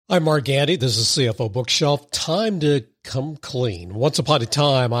I'm Mark Gandy. This is CFO Bookshelf. Time to come clean. Once upon a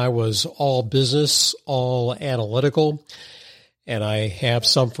time, I was all business, all analytical, and I have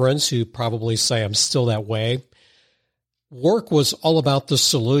some friends who probably say I'm still that way. Work was all about the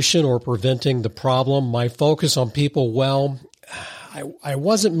solution or preventing the problem. My focus on people, well, I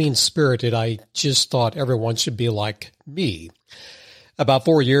wasn't mean-spirited. I just thought everyone should be like me. About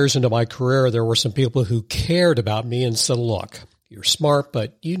 4 years into my career, there were some people who cared about me and said, look, you're smart,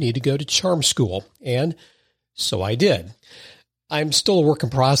 but you need to go to charm school. And so I did. I'm still a work in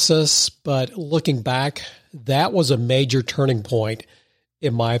process, but looking back, that was a major turning point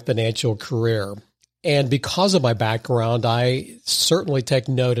in my financial career. And because of my background, I certainly take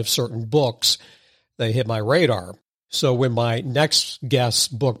note of certain books that hit my radar. So when my next guest's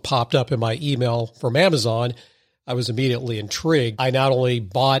book popped up in my email from Amazon, I was immediately intrigued. I not only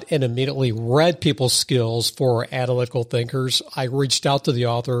bought and immediately read People Skills for Analytical Thinkers, I reached out to the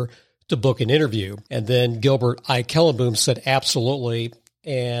author to book an interview. And then Gilbert Eikelenboom said, absolutely.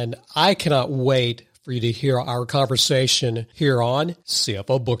 And I cannot wait for you to hear our conversation here on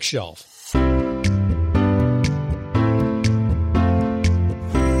CFO Bookshelf.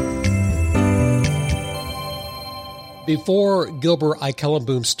 Before Gilbert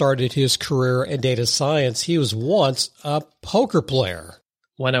Eikelenboom started his career in data science, he was once a poker player.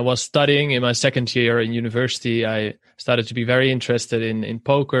 When I was studying in my second year in university, I started to be very interested in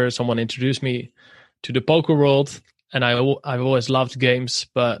poker. Someone introduced me to the poker world, and I've always loved games,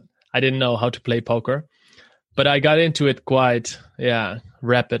 but I didn't know how to play poker. But I got into it quite,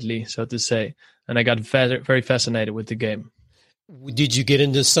 rapidly, so to say, and I got very fascinated with the game. Did you get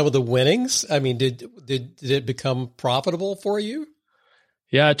into some of the winnings? I mean, did it become profitable for you?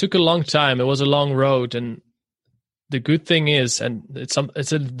 Yeah, it took a long time. It was a long road, and the good thing is, and it's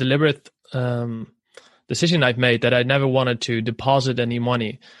a deliberate decision I've made, that I never wanted to deposit any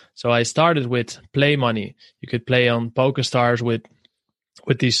money. So I started with play money. You could play on PokerStars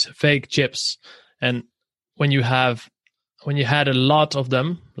with these fake chips, and when you had a lot of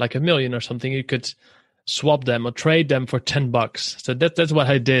them, like 1 million or something, you could swap them or trade them for $10. So that's what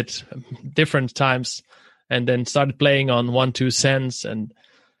I did different times, and then started playing on 1-2 cents and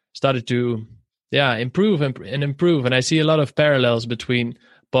started to improve and improve. And I see a lot of parallels between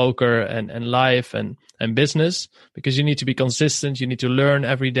poker and life and business, because you need to be consistent, you need to learn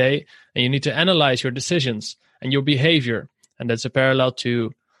every day, and you need to analyze your decisions and your behavior. And that's a parallel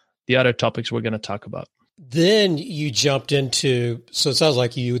to the other topics we're going to talk about. Then you jumped into, so it sounds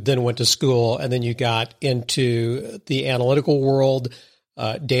like you then went to school and then you got into the analytical world,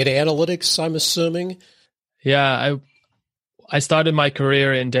 data analytics, I'm assuming. Yeah, I started my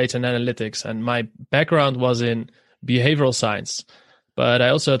career in data and analytics, and my background was in behavioral science. But I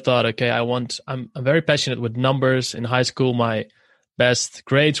also thought, okay, I'm very passionate with numbers. In high school, my best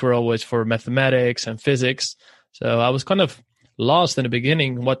grades were always for mathematics and physics. So I was kind of lost in the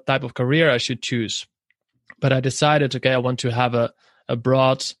beginning what type of career I should choose. But I decided, okay, I want to have a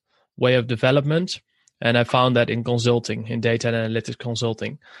broad way of development. And I found that in consulting, in data and analytics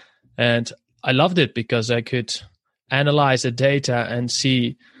consulting. And I loved it because I could analyze the data and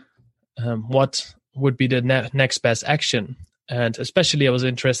see what would be the next best action. And especially I was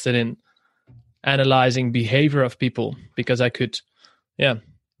interested in analyzing behavior of people, because I could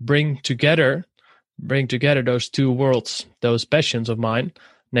bring together those two worlds, those passions of mine,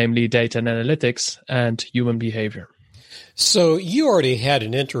 namely data and analytics and human behavior. So you already had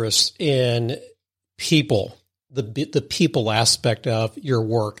an interest in people, the people aspect of your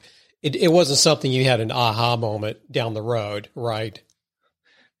work. It wasn't something you had an aha moment down the road, right?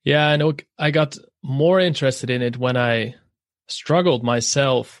 Yeah, I know. I got more interested in it when I struggled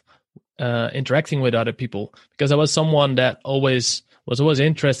myself interacting with other people, because I was someone that was always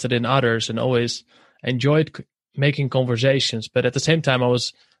interested in others and always enjoyed making conversations. But at the same time, I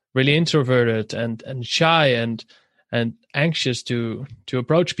was really introverted and shy and anxious to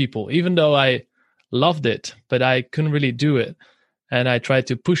approach people, even though I loved it, but I couldn't really do it. And I tried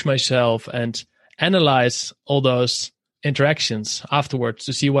to push myself and analyze all those interactions afterwards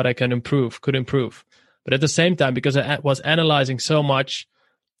to see what I could improve. But at the same time, because I was analyzing so much,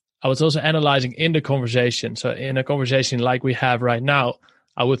 I was also analyzing in the conversation. So in a conversation like we have right now,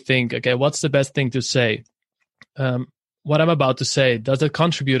 I would think, okay, what's the best thing to say? What I'm about to say, does it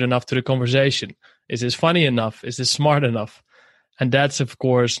contribute enough to the conversation? Is this funny enough? Is this smart enough? And that's, of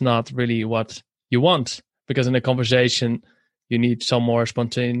course, not really what you want, because in a conversation, you need some more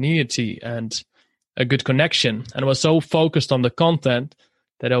spontaneity and a good connection. And I was so focused on the content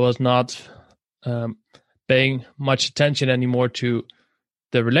that I was not paying much attention anymore to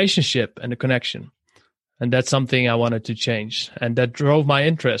the relationship and the connection. And that's something I wanted to change. And that drove my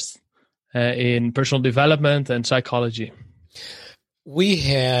interest in personal development and psychology. We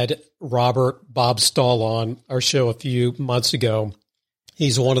had Bob Stahl on our show a few months ago.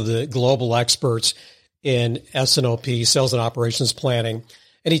 He's one of the global experts in S&OP, sales and operations planning.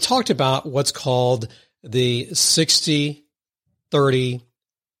 And he talked about what's called the 60-30-10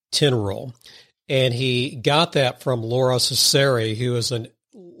 rule. And he got that from Laura Cesari, who is a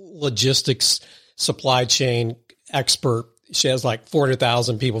logistics supply chain expert. She has like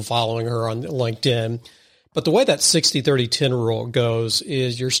 400,000 people following her on LinkedIn. But the way that 60-30-10 rule goes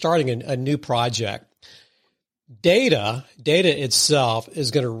is you're starting a new project. Data itself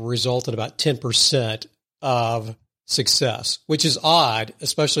is going to result in about 10% of success, which is odd,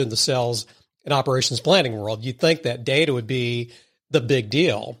 especially in the sales and operations planning world. You'd think that data would be the big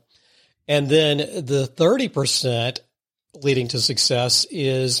deal. And then the 30% leading to success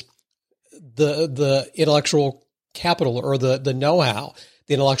is the intellectual capital or the know-how,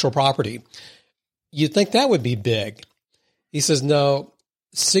 the intellectual property. You'd think that would be big. He says, no,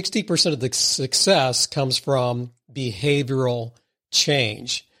 60% of the success comes from behavioral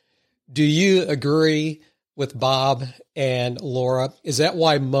change. Do you agree with Bob and Laura? Is that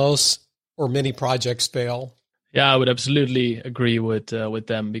why most or many projects fail? Yeah, I would absolutely agree with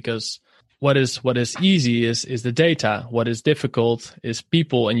them, because what is easy is the data. What is difficult is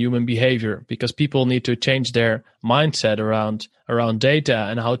people and human behavior, because people need to change their mindset around data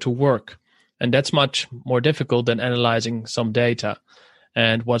and how to work. And that's much more difficult than analyzing some data.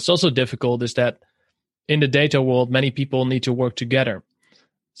 And what's also difficult is that in the data world, many people need to work together.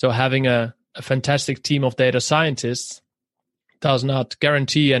 So having a fantastic team of data scientists does not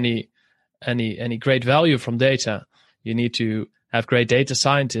guarantee any great value from data. You need to have great data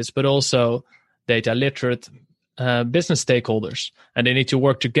scientists, but also data literate business stakeholders. And they need to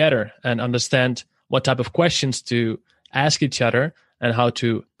work together and understand what type of questions to ask each other and how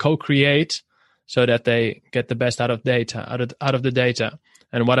to co-create so that they get the best out of the data.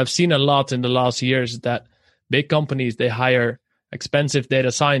 And what I've seen a lot in the last years is that big companies, they hire expensive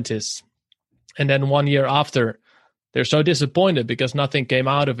data scientists. And then 1 year after, they're so disappointed because nothing came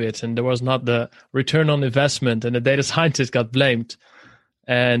out of it and there was not the return on investment, and the data scientists got blamed.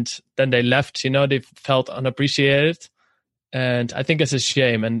 And then they left, they felt unappreciated. And I think it's a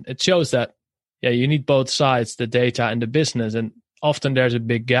shame. And it shows that, you need both sides, the data and the business. And often there's a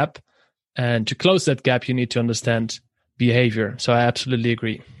big gap. And to close that gap, you need to understand behavior. So I absolutely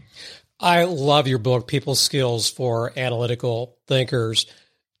agree. I love your book, People Skills for Analytical Thinkers.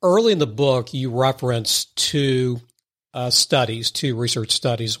 Early in the book, you reference two research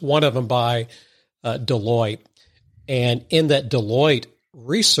studies, one of them by Deloitte. And in that Deloitte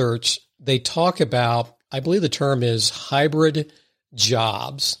research, they talk about, I believe the term is hybrid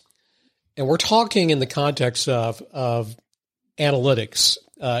jobs. And we're talking in the context of analytics,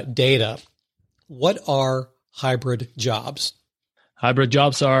 data. What are hybrid jobs? Hybrid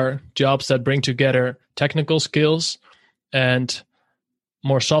jobs are jobs that bring together technical skills and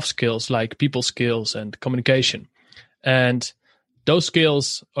more soft skills like people skills and communication. And those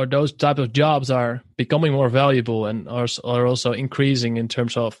skills or those type of jobs are becoming more valuable and are also increasing in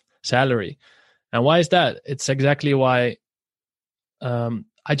terms of salary. And why is that? It's exactly why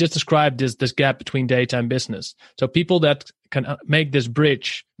I just described this gap between data and business. So people that can make this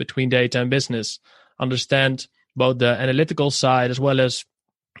bridge between data and business understand both the analytical side as well as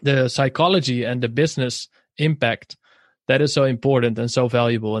the psychology and the business impact. That is so important and so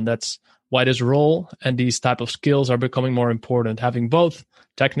valuable. And that's why this role and these type of skills are becoming more important, having both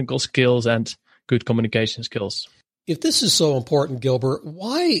technical skills and good communication skills. If this is so important, Gilbert,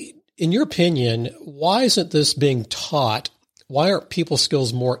 why, in your opinion, why isn't this being taught? Why aren't people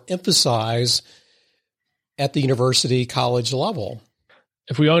skills more emphasized at the university college level?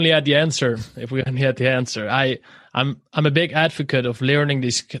 If we only had the answer, I'm a big advocate of learning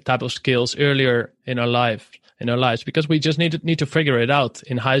these type of skills earlier in our lives, because we just need to figure it out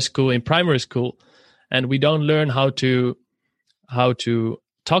in high school, in primary school, and we don't learn how to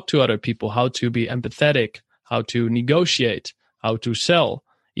talk to other people, how to be empathetic, how to negotiate, how to sell,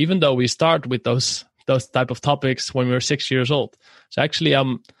 even though we start with those type of topics when we were 6 years old. So actually,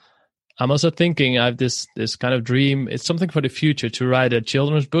 I'm also thinking I have this kind of dream. It's something for the future to write a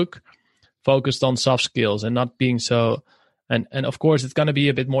children's book focused on soft skills and not being so. And of course, it's going to be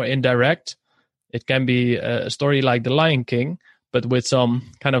a bit more indirect. It can be a story like The Lion King, but with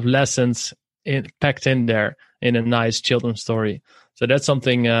some kind of lessons packed in there in a nice children's story. So that's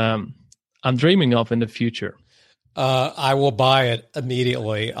something I'm dreaming of in the future. I will buy it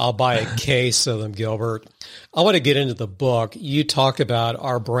immediately. I'll buy a case of them, Gilbert. I want to get into the book. You talk about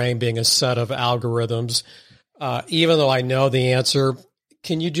our brain being a set of algorithms. Even though I know the answer,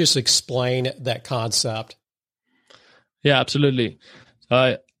 can you just explain that concept? Yeah, absolutely.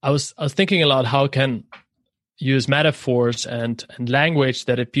 I was thinking a lot how can use metaphors and language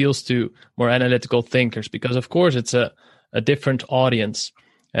that appeals to more analytical thinkers, because of course it's a different audience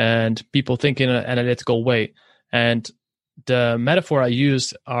and people think in an analytical way. And the metaphor I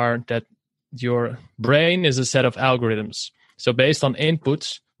use are that your brain is a set of algorithms. So based on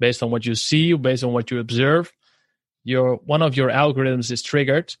inputs, based on what you see, based on what you observe, one of your algorithms is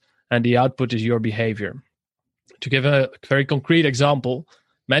triggered and the output is your behavior. To give a very concrete example,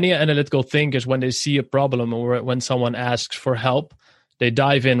 many analytical thinkers, when they see a problem or when someone asks for help, they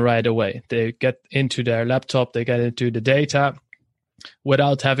dive in right away. They get into their laptop, they get into the data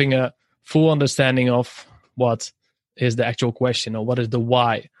without having a full understanding of what is the actual question, or what is the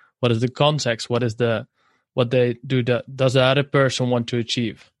why, what is the context, what they do, does the other person want to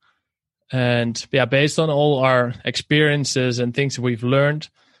achieve. And yeah, based on all our experiences and things that we've learned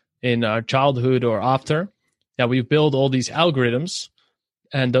in our childhood or after, we've built all these algorithms,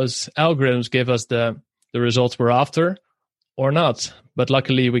 and those algorithms give us the results we're after or not. But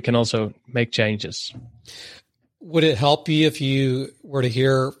luckily, we can also make changes. Would it help you if you were to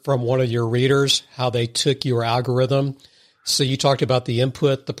hear from one of your readers how they took your algorithm? So you talked about the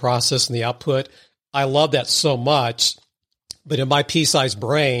input, the process, and the output. I love that so much. But in my pea-sized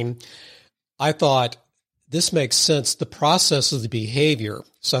brain, I thought, this makes sense. The process is the behavior.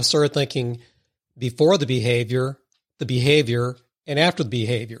 So I started thinking before the behavior, and after the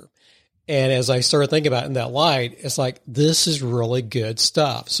behavior. And as I started thinking about it in that light, it's like, this is really good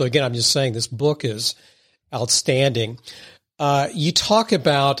stuff. So again, I'm just saying this book is outstanding. You talk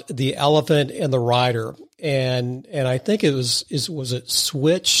about the elephant and the rider, and I think it was it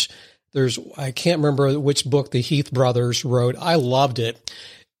Switch? I can't remember which book the Heath brothers wrote. I loved it.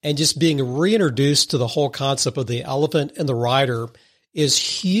 And just being reintroduced to the whole concept of the elephant and the rider is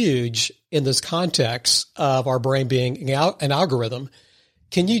huge in this context of our brain being an algorithm.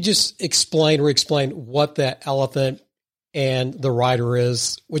 Can you just explain what that elephant and the rider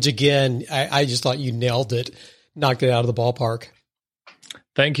is? Which again, I just thought you nailed it, knocked it out of the ballpark.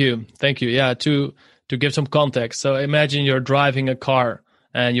 Thank you. Yeah, to give some context. So imagine you're driving a car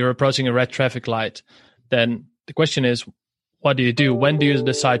and you're approaching a red traffic light. Then the question is, what do you do? When do you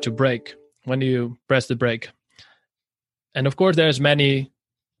decide to brake? When do you press the brake? And of course, there's many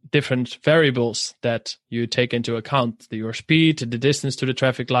different variables that you take into account. Your speed, the distance to the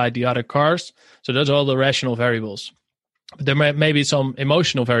traffic light, the other cars. So those are all the rational variables. But there may be some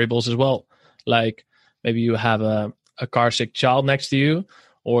emotional variables as well. Like maybe you have a car-sick child next to you,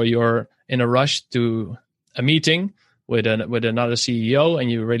 or you're in a rush to a meeting with another CEO and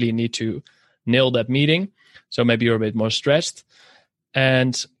you really need to nail that meeting. So maybe you're a bit more stressed.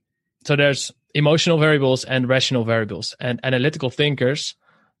 And so there's emotional variables and rational variables. And analytical thinkers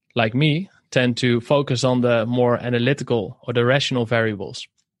like me tend to focus on the more analytical or the rational variables.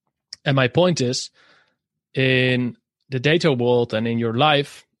 And my point is, in the data world and in your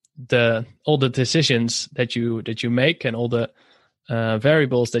life, all the decisions that you make and all the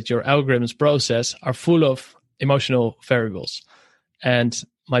variables that your algorithms process are full of emotional variables. And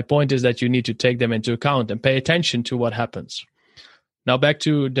my point is that you need to take them into account and pay attention to what happens. Now back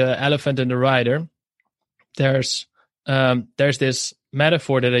to the elephant and the rider. There's this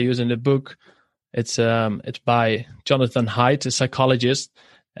metaphor that I use in the book. It's by Jonathan Haidt, a psychologist,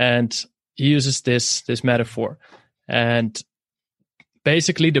 and he uses this metaphor. And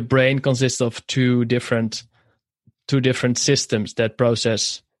basically, the brain consists of two different systems that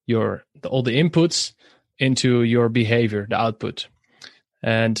process all the inputs into your behavior, the output.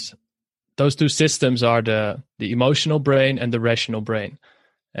 And those two systems are the emotional brain and the rational brain.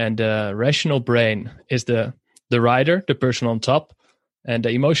 And the rational brain is the rider, the person on top, and the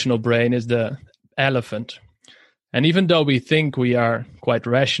emotional brain is the elephant. And even though we think we are quite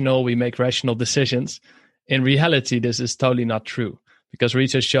rational, we make rational decisions, in reality, this is totally not true, because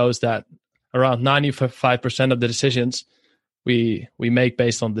research shows that around 95% of the decisions we make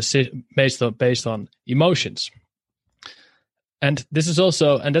based on emotions. And this is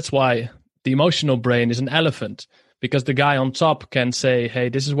also, and that's why the emotional brain is an elephant, because the guy on top can say, hey,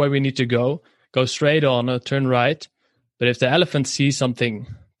 this is where we need to go straight on, or turn right. But if the elephant sees something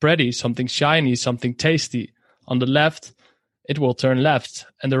pretty, something shiny, something tasty on the left, it will turn left.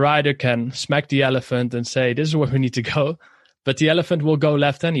 And the rider can smack the elephant and say, this is where we need to go. But the elephant will go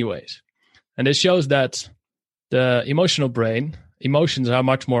left anyways. And this shows that the emotional brain, emotions are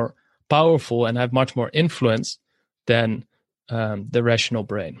much more powerful and have much more influence than the rational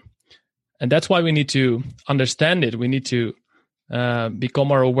brain. And that's why we need to understand it. We need to become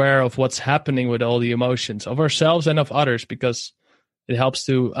more aware of what's happening with all the emotions of ourselves and of others, because it helps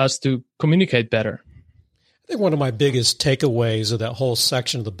us to communicate better. I think one of my biggest takeaways of that whole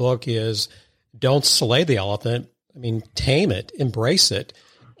section of the book is don't slay the elephant. I mean, tame it, embrace it,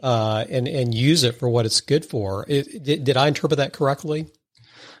 and use it for what it's good for. Did I interpret that correctly?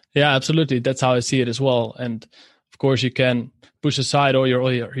 Yeah, absolutely. That's how I see it as well. And of course, you can push aside all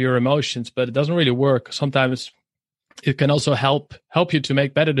your emotions, but it doesn't really work. Sometimes it can also help you to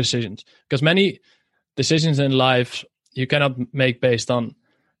make better decisions, because many decisions in life you cannot make based on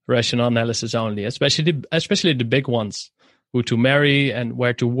rational analysis only, especially the big ones, who to marry and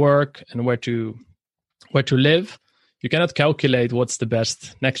where to work and where to live. You cannot calculate what's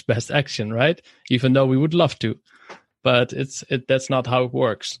the next best action, right? Even though we would love to, but that's not how it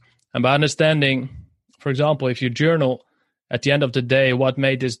works. And by understanding, for example, if you journal at the end of the day what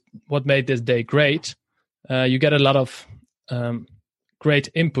made this day great, you get a lot of great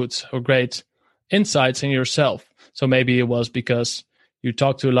inputs or great insights in yourself. So maybe it was because you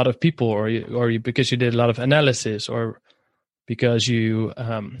talked to a lot of people, or because you did a lot of analysis, or because you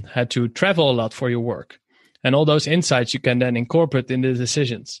had to travel a lot for your work. And all those insights you can then incorporate in the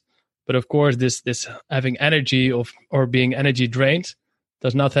decisions. But of course, this having energy or being energy drained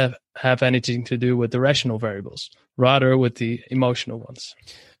does not have anything to do with the rational variables, rather with the emotional ones.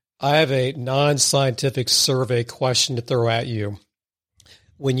 I have a non-scientific survey question to throw at you.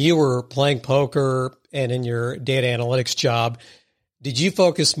 When you were playing poker and in your data analytics job, did you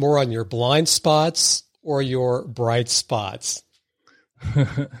focus more on your blind spots or your bright spots?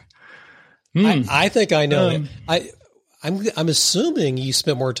 I think I know it. I'm assuming you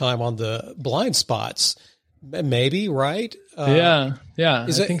spent more time on the blind spots, maybe, right? I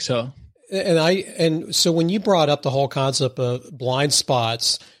think so. And so when you brought up the whole concept of blind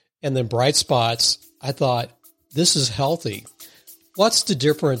spots and then bright spots, I thought, this is healthy. What's the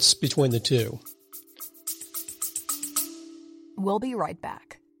difference between the two? We'll be right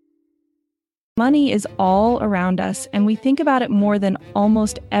back. Money is all around us, and we think about it more than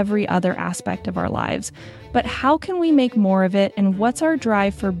almost every other aspect of our lives. But how can we make more of it, and what's our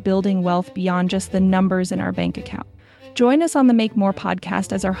drive for building wealth beyond just the numbers in our bank account? Join us on the Make More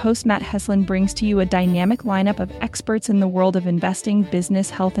podcast as our host Matt Heslin brings to you a dynamic lineup of experts in the world of investing, business,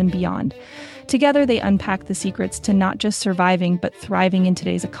 health, and beyond. Together, they unpack the secrets to not just surviving, but thriving in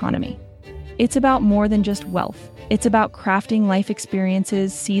today's economy. It's about more than just wealth. It's about crafting life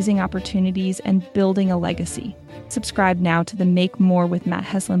experiences, seizing opportunities, and building a legacy. Subscribe now to the Make More with Matt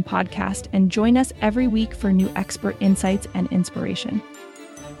Heslin podcast and join us every week for new expert insights and inspiration.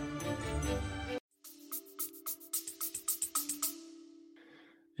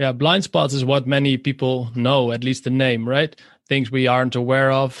 Yeah, blind spots is what many people know, at least the name, right? Things we aren't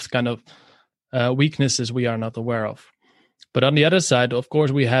aware of, kind of weaknesses we are not aware of. But on the other side, of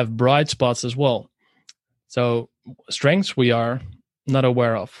course, we have bright spots as well. So strengths we are not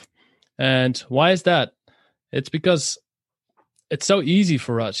aware of. And why is that? It's because it's so easy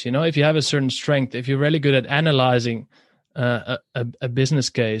for us. If you have a certain strength, if you're really good at analyzing a business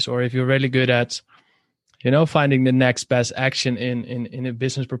case, or if you're really good at, finding the next best action in a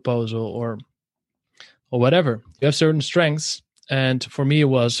business proposal or whatever, you have certain strengths. And for me, it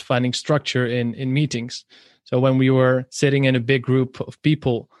was finding structure in meetings. So when we were sitting in a big group of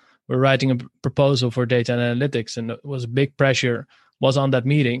people, we're writing a proposal for data analytics, and it was a big pressure was on that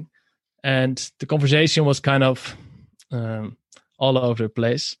meeting. And the conversation was kind of all over the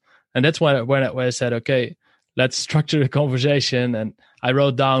place. And that's when I said, okay, let's structure the conversation. And I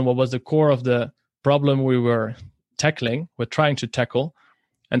wrote down what was the core of the problem we were trying to tackle.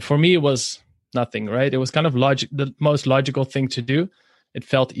 And for me, it was nothing, right? It was kind of the most logical thing to do. It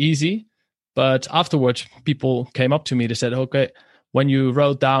felt easy. But afterwards, people came up to me. They said, okay, when you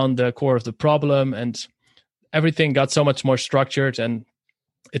wrote down the core of the problem and everything got so much more structured and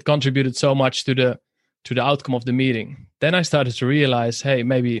it contributed so much to the outcome of the meeting, then I started to realize, hey,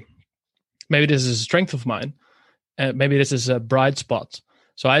 maybe this is a strength of mine. And maybe this is a bright spot.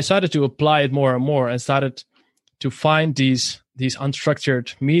 So I started to apply it more and more and started to find these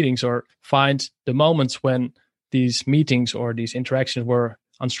unstructured meetings, or find the moments when these meetings or these interactions were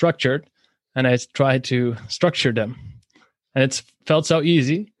unstructured, and I tried to structure them. And it felt so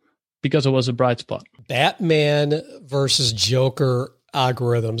easy because it was a bright spot. Batman versus Joker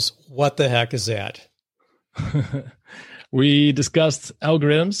algorithms. What the heck is that? We discussed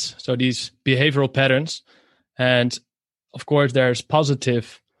algorithms, so these behavioral patterns. And of course, there's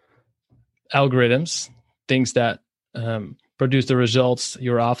positive algorithms, things that produce the results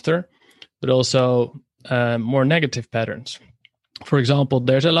you're after. But also more negative patterns. For example,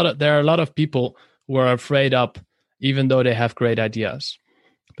 there are a lot of people who are afraid up, even though they have great ideas.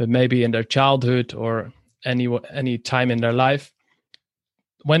 But maybe in their childhood or any time in their life,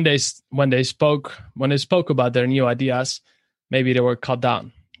 when they spoke about their new ideas, maybe they were cut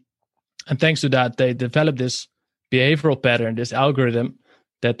down. And thanks to that, they developed this behavioral pattern, this algorithm,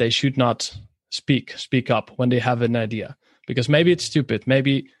 that they should not speak up when they have an idea, because maybe it's stupid,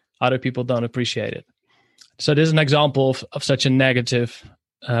 maybe other people don't appreciate it. So this is an example of such a negative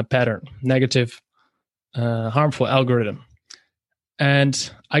pattern, negative, harmful algorithm.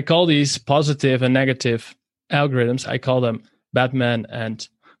 And I call these positive and negative algorithms, I call them Batman and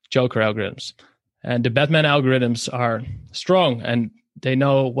Joker algorithms. And the Batman algorithms are strong and they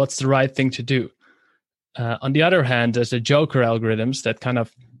know what's the right thing to do. On the other hand, there's the Joker algorithms that kind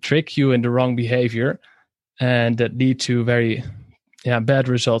of trick you in the wrong behavior and that lead to very bad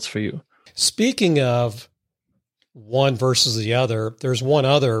results for you. Speaking of one versus the other, there's one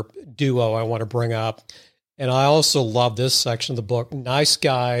other duo I want to bring up. And I also love this section of the book, nice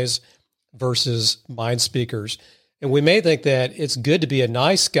guys versus mind speakers. And we may think that it's good to be a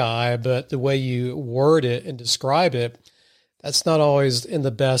nice guy, but the way you word it and describe it, that's not always in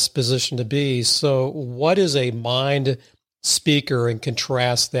the best position to be. So what is a mind speaker, and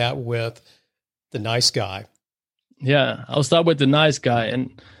contrast that with the nice guy? Yeah, I'll start with the nice guy.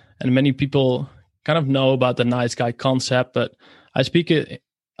 And many people kind of know about the nice guy concept, but I speak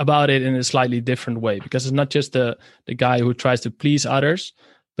about it in a slightly different way, because it's not just the guy who tries to please others,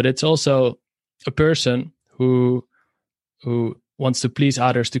 but it's also a person who wants to please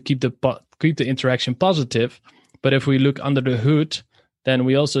others to keep the interaction positive. But if we look under the hood, then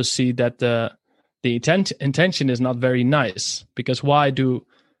we also see that the intention is not very nice. Because why do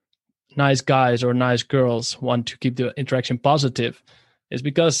nice guys or nice girls want to keep the interaction positive? It's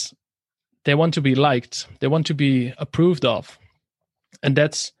because they want to be liked. They want to be approved of. And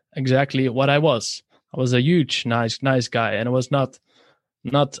that's exactly what I was. I was a huge, nice guy. And I was not,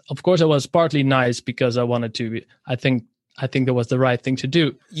 of course, I was partly nice because I wanted to be, I think that was the right thing to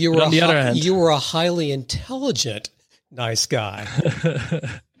do. You were, on the other hand, you were a highly intelligent, nice guy.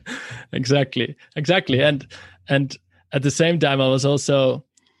 Exactly. And at the same time, I was also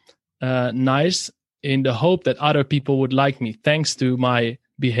nice in the hope that other people would like me, thanks to my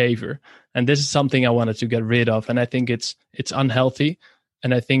behavior. And this is something I wanted to get rid of. And I think it's unhealthy.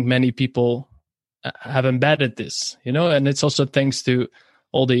 And I think many people have embedded this, and it's also thanks to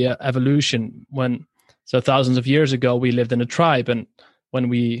all the evolution. So thousands of years ago, we lived in a tribe. And when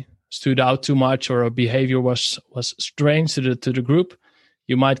we stood out too much or our behavior was strange to the group,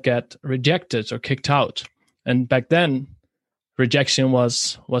 you might get rejected or kicked out. And back then, rejection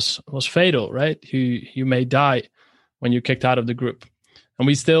was fatal, right? You may die when you're kicked out of the group. And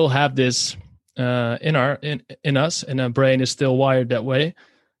we still have this in us, and our brain is still wired that way.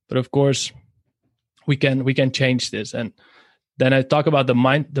 But of course, we can change this. And then I talk about the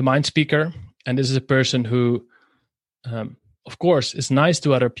mind speaker, and this is a person who, of course, is nice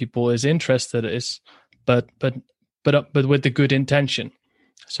to other people, is interested, but with the good intention.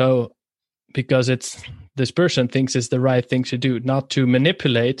 So because this person thinks it's the right thing to do, not to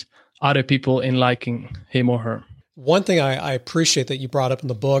manipulate other people in liking him or her. One thing I appreciate that you brought up in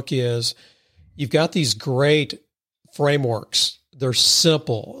the book is you've got these great frameworks. They're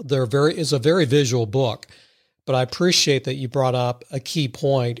simple. It's a very visual book, but I appreciate that you brought up a key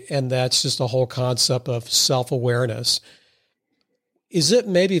point, and that's just the whole concept of self-awareness. Is it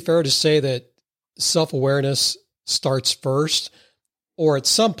maybe fair to say that self-awareness starts first, or at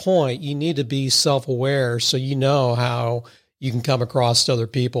some point you need to be self-aware so you know how you can come across to other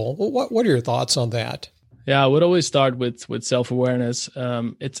people? What are your thoughts on that? Yeah, I would always start with self-awareness.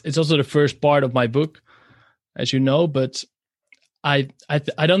 It's also the first part of my book, as you know, but I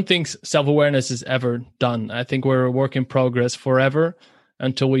don't think self-awareness is ever done. I think we're a work in progress forever.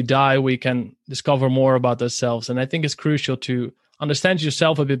 Until we die, we can discover more about ourselves. And I think it's crucial to understand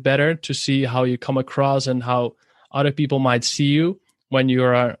yourself a bit better, to see how you come across and how other people might see you when you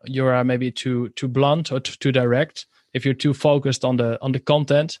are maybe too blunt or too direct. If you're too focused on the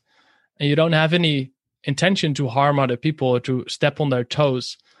content and you don't have any intention to harm other people or to step on their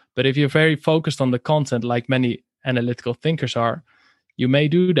toes, but if you're very focused on the content, like many analytical thinkers are, you may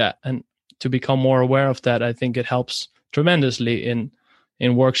do that. And to become more aware of that, I think it helps tremendously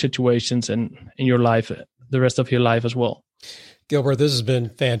in work situations and in your life, the rest of your life as well. Gilbert, this has been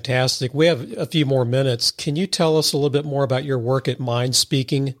fantastic. We have a few more minutes. Can you tell us a little bit more about your work at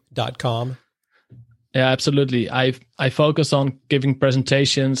mindspeaking.com? Yeah, absolutely. I focus on giving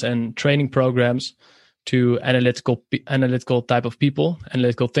presentations and training programs to analytical type of people,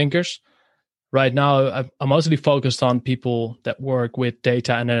 analytical thinkers. right now I'm mostly focused on people that work with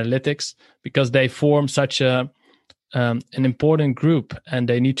data and analytics, because they form such an important group, and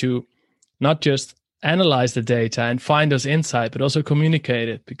they need to not just analyze the data and find those insights, but also communicate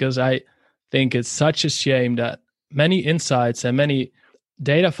it. Because I think it's such a shame that many insights and many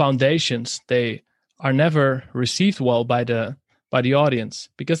data foundations, they are never received well by the audience,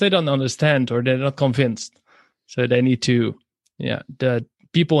 because they don't understand or they're not convinced. So they need to, the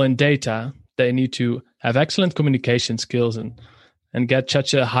people in data, they need to have excellent communication skills and get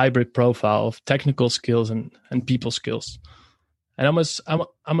such a hybrid profile of technical skills and people skills. And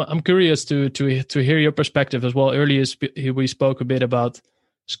I'm curious to hear your perspective as well. Earlier we spoke a bit about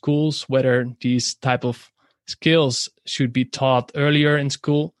schools, whether these type of skills should be taught earlier in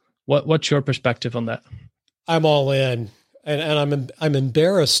school. What's your perspective on that? I'm all in, and I'm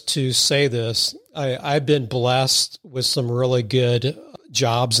embarrassed to say this. I've been blessed with some really good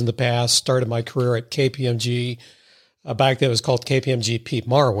jobs in the past. Started my career at KPMG. Back then it was called KPMG Pete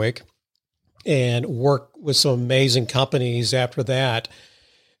Marwick, and worked with some amazing companies after that.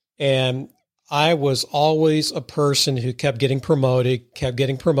 And I was always a person who kept getting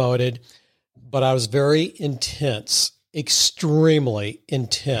promoted, but I was very intense, extremely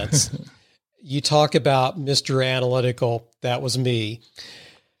intense. You talk about Mr. Analytical, that was me.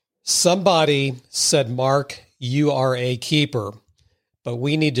 Somebody said, Mark, you are a keeper, but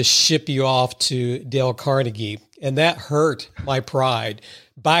we need to ship you off to Dale Carnegie. And that hurt my pride.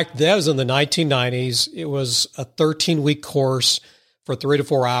 Back then, it was in the 1990s. It was a 13-week course for 3 to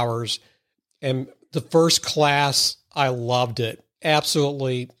 4 hours. And the first class, I loved it.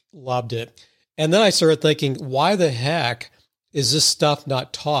 Absolutely loved it. And then I started thinking, why the heck is this stuff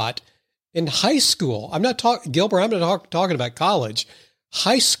not taught in high school? I'm not talking, Gilbert, I'm not talking about college.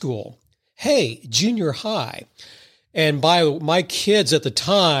 High school. Hey, junior high. And my kids at the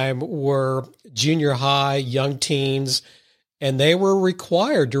time were junior high, young teens, and they were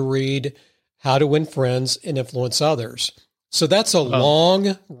required to read How to Win Friends and Influence Others. So that's a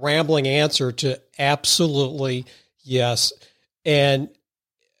long, rambling answer to absolutely yes. And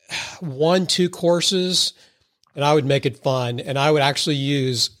 1-2 courses, and I would make it fun. And I would actually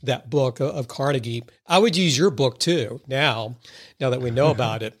use that book of Carnegie. I would use your book too now that we know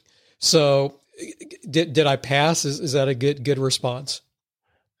about it. So did I pass? Is that a good response?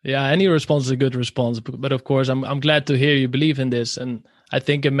 Yeah, any response is a good response. But of course, I'm glad to hear you believe in this, and I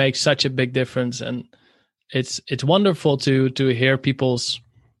think it makes such a big difference. And it's wonderful to hear people's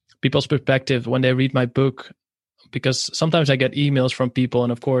perspective when they read my book, because sometimes I get emails from people,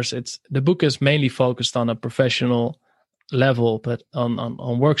 and of course, the book is mainly focused on a professional level, but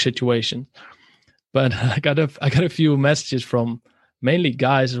on work situation. But I got a few messages from mainly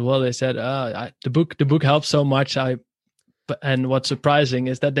guys as well. They said, the book helps so much. And what's surprising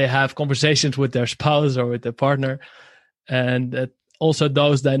is that they have conversations with their spouse or with their partner, and that also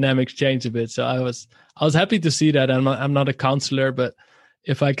those dynamics change a bit. So I was happy to see that. I'm not a counselor, but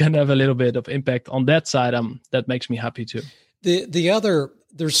if I can have a little bit of impact on that side, that makes me happy too.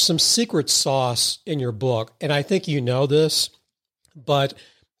 There's some secret sauce in your book, and I think you know this, but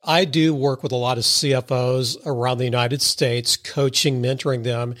I do work with a lot of CFOs around the United States, coaching, mentoring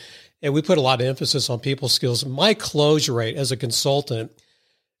them, and we put a lot of emphasis on people skills. My close rate as a consultant,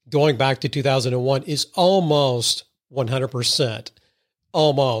 going back to 2001, is almost 100%.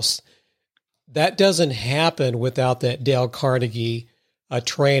 Almost. That doesn't happen without that Dale Carnegie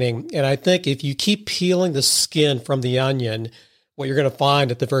training. And I think if you keep peeling the skin from the onion, what you're going to find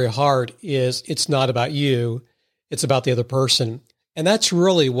at the very heart is it's not about you, it's about the other person. And that's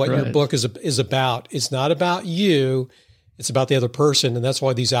really what your book is about. It's not about you, it's about the other person. And that's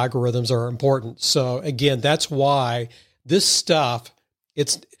why these algorithms are important. So again, that's why this stuff,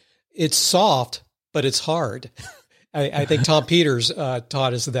 it's soft, but it's hard. I think Tom Peters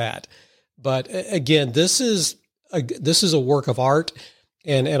taught us that. But again, this is a work of art,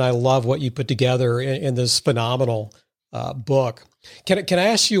 and I love what you put together in this phenomenal book. Can I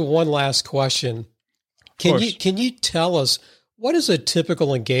ask you one last question? Can you tell us what is a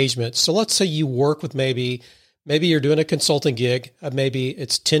typical engagement? So let's say you work with maybe you're doing a consulting gig. Maybe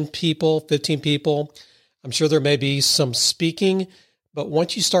it's 10 people, 15 people. I'm sure there may be some speaking, but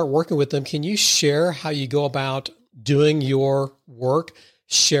once you start working with them, can you share how you go about doing your work,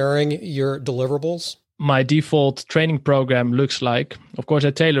 sharing your deliverables? My default training program looks like, of course, I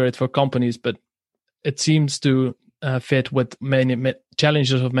tailor it for companies, but it seems to fit with many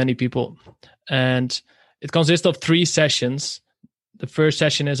challenges of many people. And it consists of 3 sessions. The first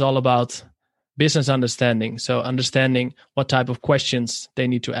session is all about business understanding. So understanding what type of questions they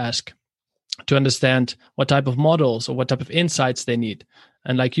need to ask, to understand what type of models or what type of insights they need.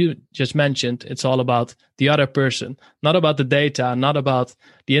 And like you just mentioned, it's all about the other person, not about the data, not about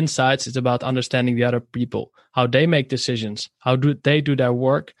the insights. It's about understanding the other people, how they make decisions, how do they do their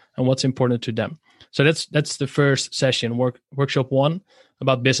work, and what's important to them. So that's the first session, workshop 1,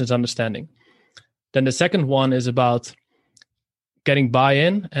 about business understanding. Then the second one is about getting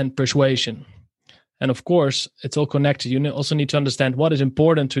buy-in and persuasion. And of course, it's all connected. You also need to understand what is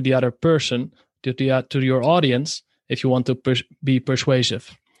important to the other person, to your audience, if you want to be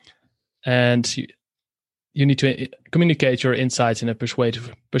persuasive. And you need to communicate your insights in a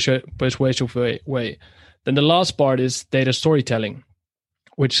persuasive way. Then the last part is data storytelling,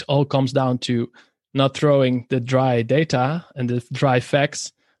 which all comes down to not throwing the dry data and the dry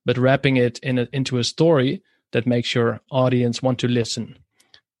facts, but wrapping it into a story that makes your audience want to listen.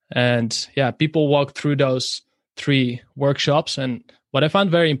 And yeah, people walk through those 3 workshops. And what I found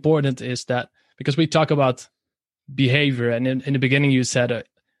very important is that, because we talk about behavior, and in the beginning you said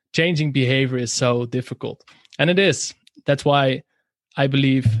changing behavior is so difficult. And it is. That's why I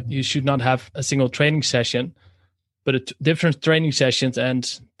believe you should not have a single training session, but different training sessions.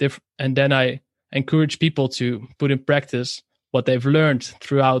 And then I encourage people to put in practice what they've learned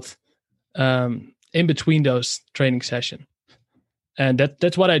throughout in between those training sessions. And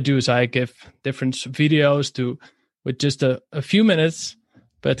that's what I do. So I give different videos with just a few minutes,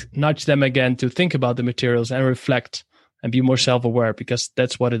 but nudge them again to think about the materials and reflect and be more self-aware, because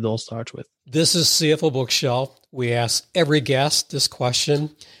that's what it all starts with. This is CFO Bookshelf. We ask every guest this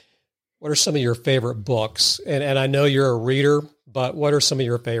question: what are some of your favorite books? And I know you're a reader, but what are some of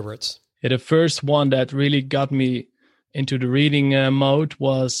your favorites? Yeah, the first one that really got me into the reading mode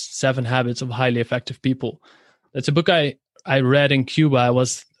was 7 Habits of Highly Effective People. That's a book I read in Cuba. I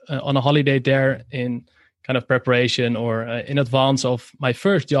was on a holiday there in kind of preparation or in advance of my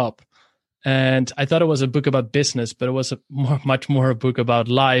first job. And I thought it was a book about business, but it was much more a book about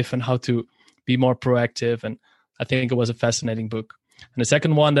life and how to be more proactive. And I think it was a fascinating book. And the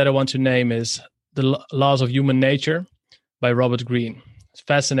second one that I want to name is The Laws of Human Nature by Robert Greene. It's a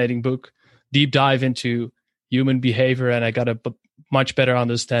fascinating book, deep dive into human behavior, and I got a much better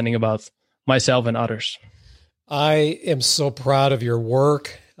understanding about myself and others. I am so proud of your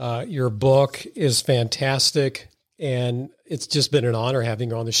work. Your book is fantastic, and it's just been an honor having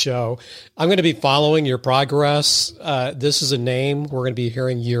you on the show. I'm going to be following your progress. This is a name. We're going to be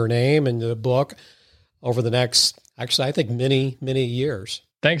hearing your name in the book over the next, actually, I think many, many years.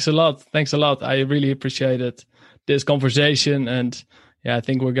 Thanks a lot. Thanks a lot. I really appreciated this conversation. And yeah, I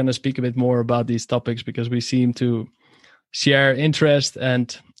think we're going to speak a bit more about these topics because we seem to share interest,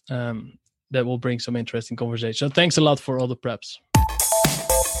 and that will bring some interesting conversation. So thanks a lot for all the preps.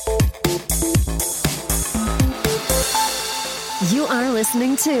 You are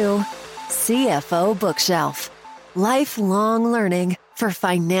listening to CFO Bookshelf, lifelong learning for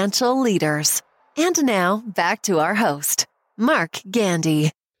financial leaders. And now back to our host, Mark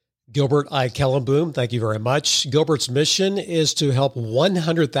Gandy. Gilbert I. Kellenboom, thank you very much. Gilbert's mission is to help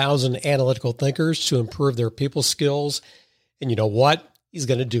 100,000 analytical thinkers to improve their people skills. And you know what? He's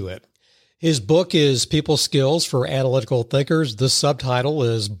going to do it. His book is People Skills for Analytical Thinkers. The subtitle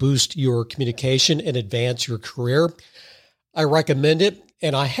is Boost Your Communication and Advance Your Career. I recommend it.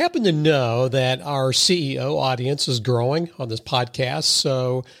 And I happen to know that our CEO audience is growing on this podcast.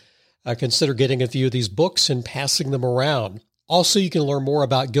 So consider getting a few of these books and passing them around. Also, you can learn more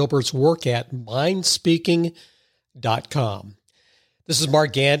about Gilbert's work at mindspeaking.com. This is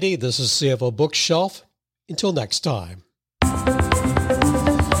Mark Gandy. This is CFO Bookshelf. Until next time.